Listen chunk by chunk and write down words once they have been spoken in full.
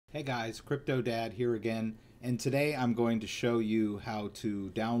Hey guys, Crypto Dad here again, and today I'm going to show you how to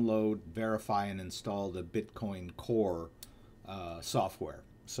download, verify, and install the Bitcoin Core software.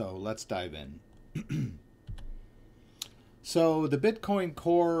 So let's dive in. So the Bitcoin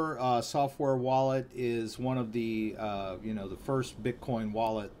Core software wallet is one of the the first Bitcoin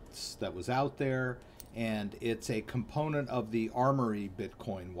wallets that was out there, and it's a component of the Armory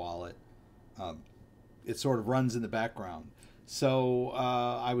Bitcoin wallet. It sort of runs in the background. So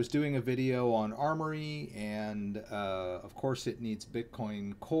I was doing a video on Armory, and of course it needs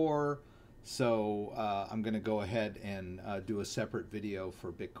Bitcoin Core. So I'm going to go ahead and do a separate video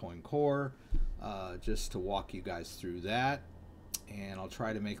for Bitcoin Core just to walk you guys through that. And I'll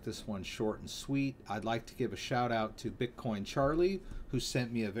try to make this one short and sweet. I'd like to give a shout out to Bitcoin Charlie, who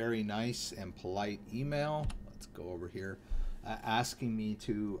sent me a very nice and polite email. Let's go over here. Asking me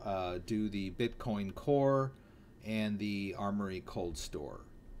to do the Bitcoin Core and the Armory Cold Store.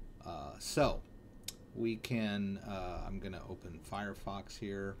 So we can, I'm going to open Firefox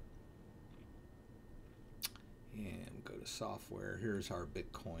here and go to software. Here's our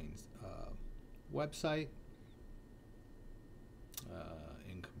Bitcoin website.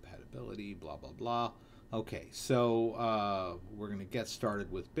 Incompatibility, blah, blah, blah. Okay, so we're going to get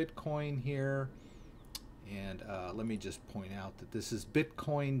started with Bitcoin here. And let me just point out that this is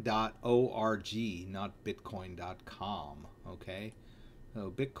bitcoin.org, not bitcoin.com, okay?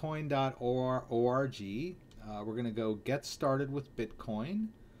 So bitcoin.org, we're going to go get started with Bitcoin.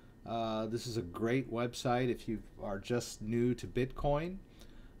 This is a great website if you are just new to Bitcoin.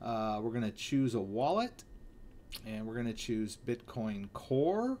 We're going to choose a wallet, and we're going to choose Bitcoin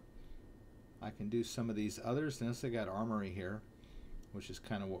Core. I can do some of these others. Notice I got Armory here, which is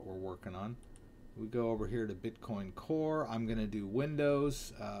kind of what we're working on. We go over here to Bitcoin Core. I'm going to do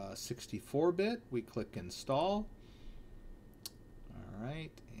Windows 64-bit. We click Install. All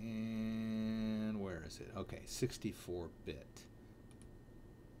right, and where is it? Okay, 64-bit.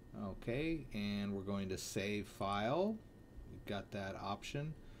 Okay, and we're going to save file. We've got that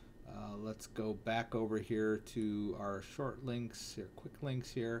option. Let's go back over here to our short links, or quick links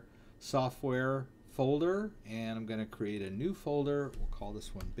here. Software folder, and I'm going to create a new folder. We'll call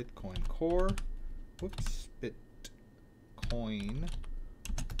this one Bitcoin Core. Whoops, Bitcoin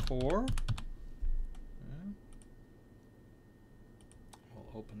Core. We'll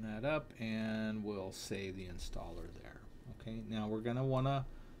open that up and we'll save the installer there. Okay, now we're going to want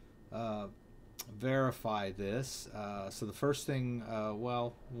to verify this. So the first thing,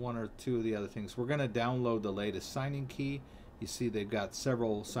 well, one or two of the other things, we're going to download the latest signing key. You see they've got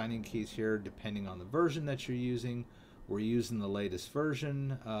several signing keys here depending on the version that you're using. We're using the latest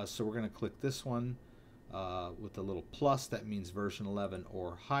version, so we're going to click this one. With the little plus, that means version 11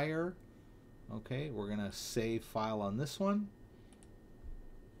 or higher. Okay, we're going to save file on this one,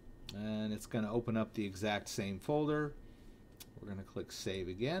 and it's going to open up the exact same folder. We're going to click save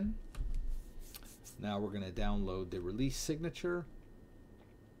again. Now we're going to download the release signature.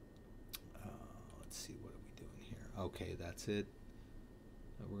 Let's see, what are we doing here? Okay, that's it.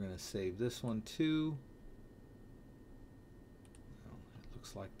 We're going to save this one too. Well, it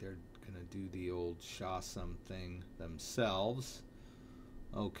looks like they're going to do the old SHA something themselves.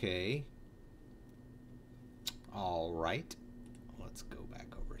 Okay. All right. Let's go back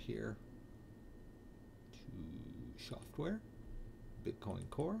over here to software, Bitcoin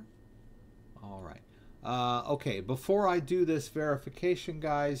Core. All right. Okay, before I do this verification,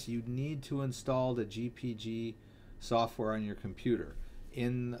 guys, you need to install the GPG software on your computer.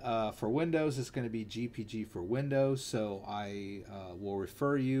 For Windows, it's going to be GPG for Windows, so I will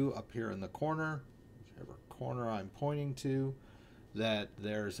refer you up here in the corner, whichever corner I'm pointing to, that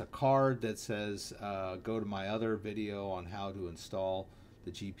there's a card that says go to my other video on how to install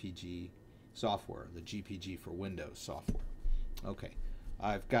the GPG software, the GPG for Windows software. Okay,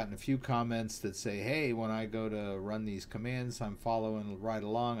 I've gotten a few comments that say, hey, when I go to run these commands, I'm following right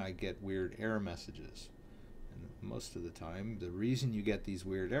along, I get weird error messages. Most of the time, the reason you get these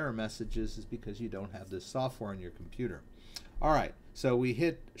weird error messages is because you don't have this software on your computer. All right, so we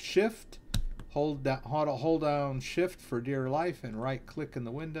hit Shift, hold down Shift for dear life, and right-click in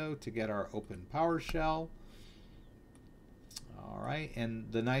the window to get our open PowerShell. All right,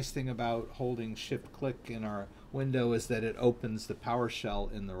 and the nice thing about holding Shift-click in our window is that it opens the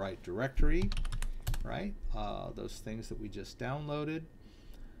PowerShell in the right directory, right? Those things that we just downloaded.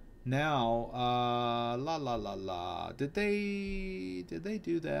 Now, did they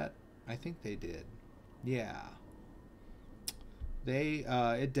do that? I think they did. Yeah.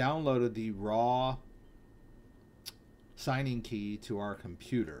 It downloaded the raw signing key to our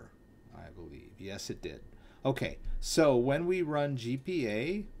computer, I believe. Yes, it did. Okay, so when we run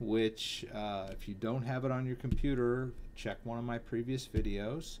GPA, which if you don't have it on your computer, check one of my previous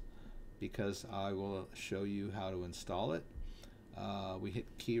videos because I will show you how to install it. We hit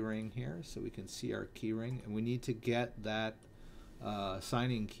keyring here so we can see our keyring, and we need to get that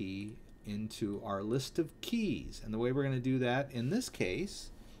signing key into our list of keys. And the way we're going to do that in this case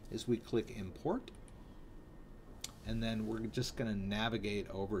is we click import, and then we're just going to navigate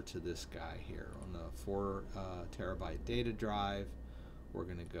over to this guy here on the 4 terabyte data drive. We're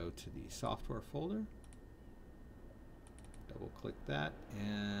going to go to the software folder, double click that,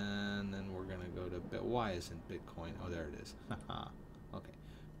 and then we're going to go to why isn't Bitcoin? Oh, there it is. Okay,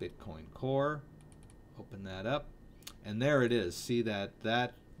 Bitcoin Core. Open that up, and there it is. See that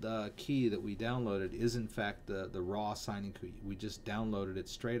the key that we downloaded is in fact the raw signing key. We just downloaded it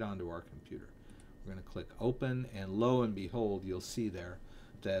straight onto our computer. We're going to click open, and lo and behold, you'll see there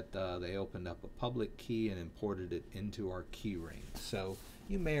that they opened up a public key and imported it into our key ring. So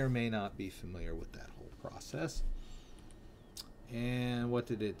you may or may not be familiar with that whole process. And what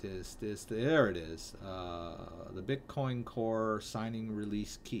did it is? There it is, the Bitcoin Core signing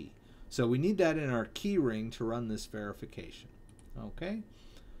release key. So we need that in our key ring to run this verification. Okay,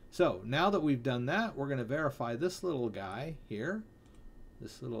 so now that we've done that, we're going to verify this little guy here.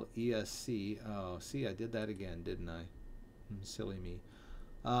 This little ESC. Oh, see, I did that again, didn't I? Silly me.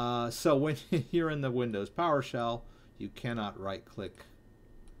 So when you're in the Windows PowerShell, you cannot right-click.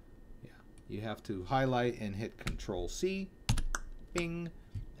 Yeah, you have to highlight and hit Control-C, bing,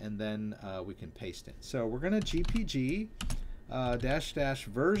 and then we can paste it. So we're going to GPG --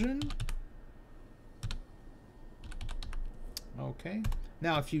 version. Okay.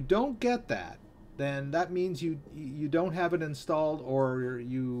 Now, if you don't get that, then that means you don't have it installed, or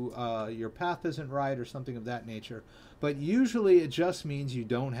your path isn't right, or something of that nature. But usually it just means you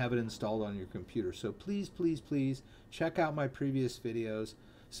don't have it installed on your computer. So please, please, please check out my previous videos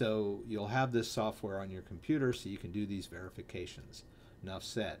so you'll have this software on your computer so you can do these verifications. Enough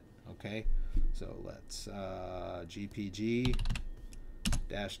said. Okay, so let's GPG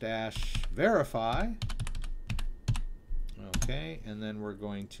 -- verify. Okay, and then we're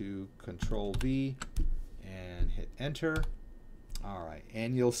going to Control V and hit enter. All right,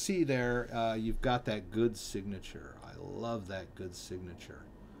 and you'll see there you've got that good signature. I love that good signature.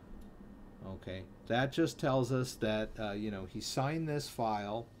 Okay, that just tells us that you know, he signed this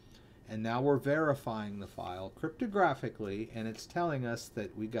file, and now we're verifying the file cryptographically, and it's telling us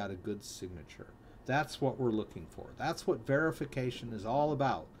that we got a good signature. That's what we're looking for. That's what verification is all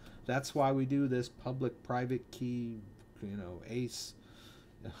about. That's why we do this public-private key, you know,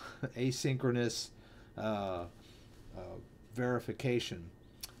 asynchronous verification.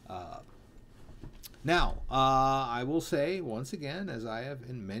 Now, I will say once again, as I have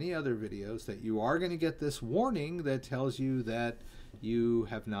in many other videos, that you are going to get this warning that tells you that you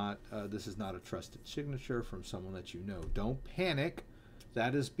have not, this is not a trusted signature from someone that you know. Don't panic.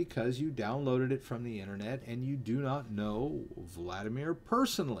 That is because you downloaded it from the internet and you do not know Vladimir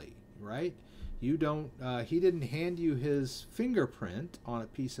personally, right? You don't, he didn't hand you his fingerprint on a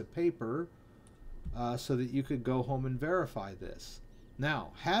piece of paper so that you could go home and verify this.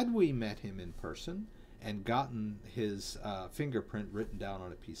 Now, had we met him in person and gotten his fingerprint written down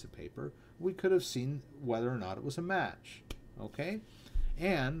on a piece of paper, we could have seen whether or not it was a match. Okay?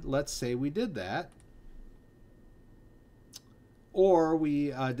 And let's say we did that, or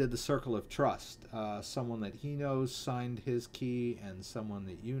we did the circle of trust. Someone that he knows signed his key, and someone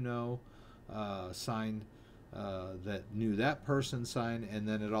that you know signed, that knew that person signed, and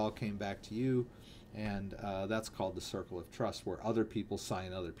then it all came back to you. And that's called the circle of trust, where other people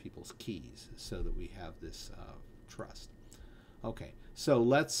sign other people's keys so that we have this trust. Okay, so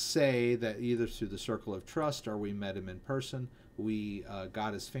let's say that either through the circle of trust or we met him in person, we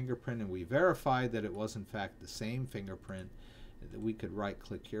got his fingerprint and we verified that it was in fact the same fingerprint. That we could right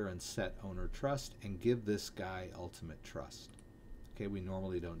click here and set owner trust and give this guy ultimate trust. Okay, we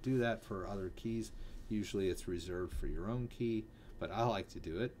normally don't do that for other keys. Usually it's reserved for your own key, but I like to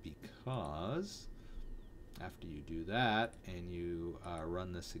do it because after you do that and you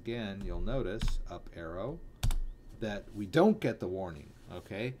run this again, you'll notice, up arrow, that we don't get the warning.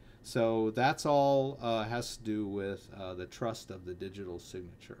 Okay, so that's all has to do with the trust of the digital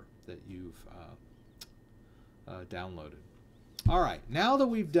signature that you've downloaded. All right, now that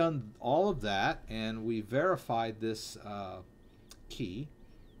we've done all of that and we verified this key,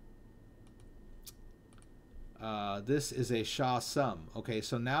 this is a SHA sum. Okay,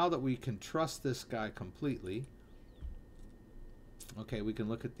 so now that we can trust this guy completely, okay, we can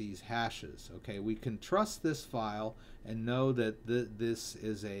look at these hashes. Okay, we can trust this file and know that this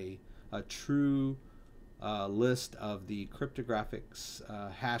is a true list of the cryptographic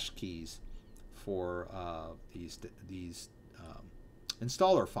hash keys for these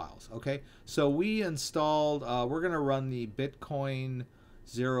installer files. Okay, so we installed, we're going to run the Bitcoin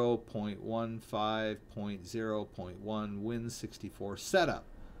 0.15.0.1 Win64 setup.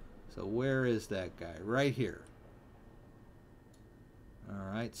 So where is that guy? Right here. All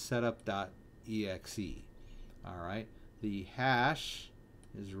right, setup.exe. All right, the hash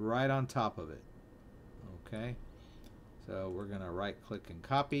is right on top of it. Okay, so we're going to right click and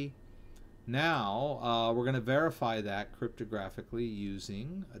copy. Now we're going to verify that cryptographically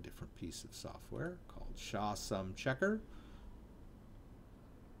using a different piece of software called SHA Checker.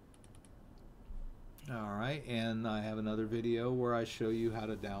 All right, and I have another video where I show you how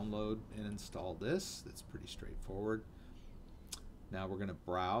to download and install this. That's pretty straightforward. Now we're going to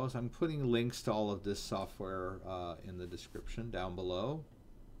browse. I'm putting links to all of this software in the description down below.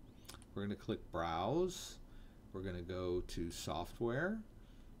 We're going to click Browse. We're going to go to Software,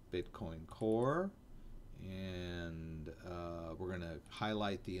 Bitcoin Core, and we're going to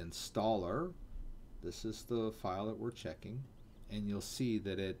highlight the installer. This is the file that we're checking, and you'll see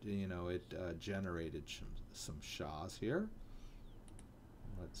that it, generated some SHAs here.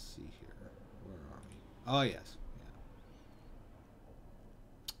 Let's see here. Where are we? Oh yes.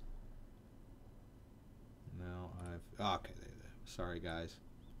 Okay, sorry guys,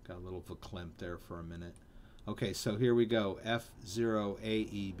 got a little verklempt there for a minute. Okay, so here we go,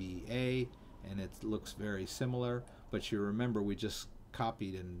 F0AEBA, and it looks very similar, but you remember we just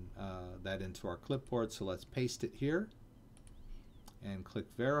copied that into our clipboard, so let's paste it here and click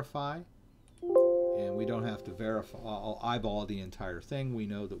verify. And we don't have to verify, I'll eyeball the entire thing. We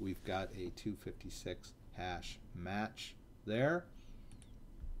know that we've got a 256 hash match there.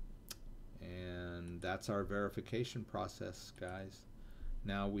 And that's our verification process, guys.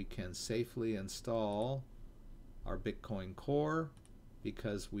 Now we can safely install our Bitcoin Core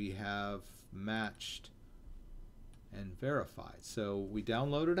because we have matched and verified. So we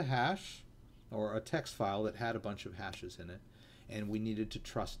downloaded a hash or a text file that had a bunch of hashes in it, and we needed to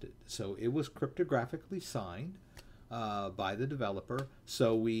trust it. So it was cryptographically signed by the developer.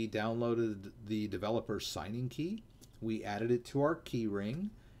 So we downloaded the developer's signing key, we added it to our key ring,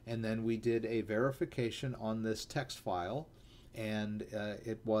 and then we did a verification on this text file, and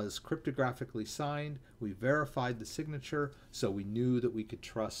it was cryptographically signed. We verified the signature, so we knew that we could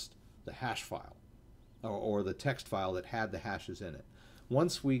trust the hash file or the text file that had the hashes in it.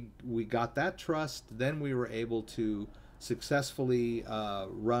 Once we got that trust, then we were able to successfully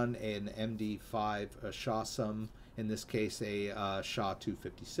run an MD5 SHA, in this case a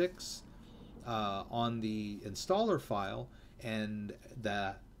SHA-256, on the installer file, and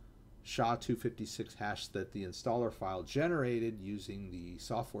the SHA-256 hash that the installer file generated using the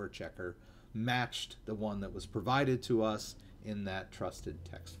software checker matched the one that was provided to us in that trusted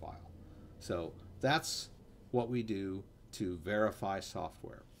text file. So that's what we do to verify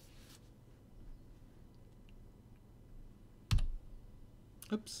software.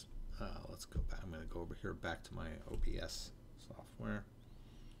 Oops. Let's go back. I'm going to go over here back to my OBS software.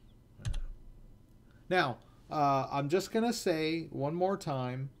 Now, I'm just going to say one more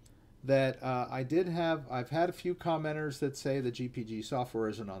time that I've had a few commenters that say the GPG software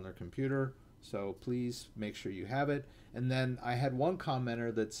isn't on their computer, so please make sure you have it. And then I had one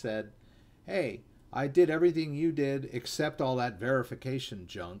commenter that said, hey, I did everything you did except all that verification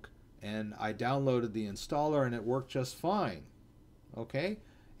junk, and I downloaded the installer and it worked just fine. Okay?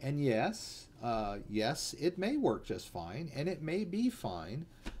 And yes, yes, it may work just fine, and it may be fine.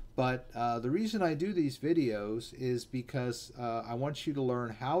 But the reason I do these videos is because I want you to learn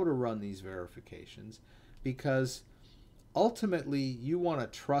how to run these verifications, because ultimately you want to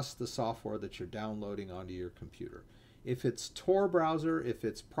trust the software that you're downloading onto your computer. If it's Tor browser, if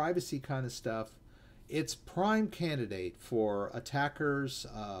it's privacy kind of stuff, it's prime candidate for attackers,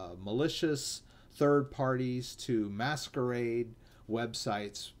 malicious third parties to masquerade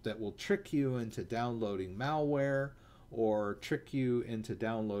websites that will trick you into downloading malware, or trick you into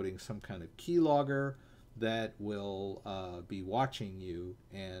downloading some kind of keylogger that will be watching you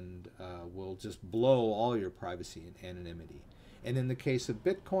and will just blow all your privacy and anonymity. And in the case of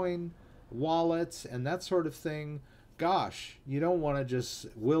Bitcoin wallets and that sort of thing, gosh, you don't want to just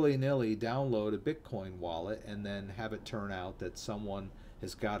willy-nilly download a Bitcoin wallet and then have it turn out that someone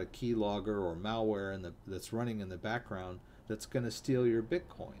has got a keylogger or malware that's running in the background that's going to steal your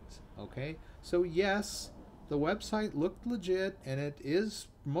Bitcoins. Okay? So yes, the website looked legit, and it is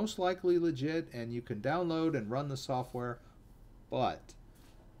most likely legit, and you can download and run the software, but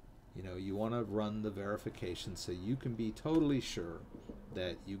you want to run the verification so you can be totally sure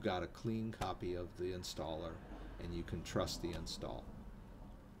that you got a clean copy of the installer and you can trust the install.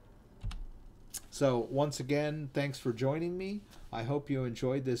 So once again, thanks for joining me. I hope you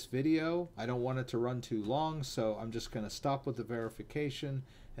enjoyed this video. I don't want it to run too long, so I'm just going to stop with the verification,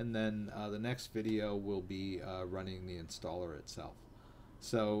 and then the next video will be running the installer itself.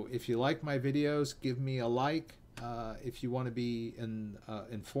 So if you like my videos, give me a like. If you want to be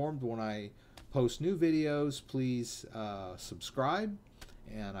informed when I post new videos, please subscribe,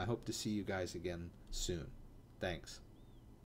 and I hope to see you guys again soon. Thanks.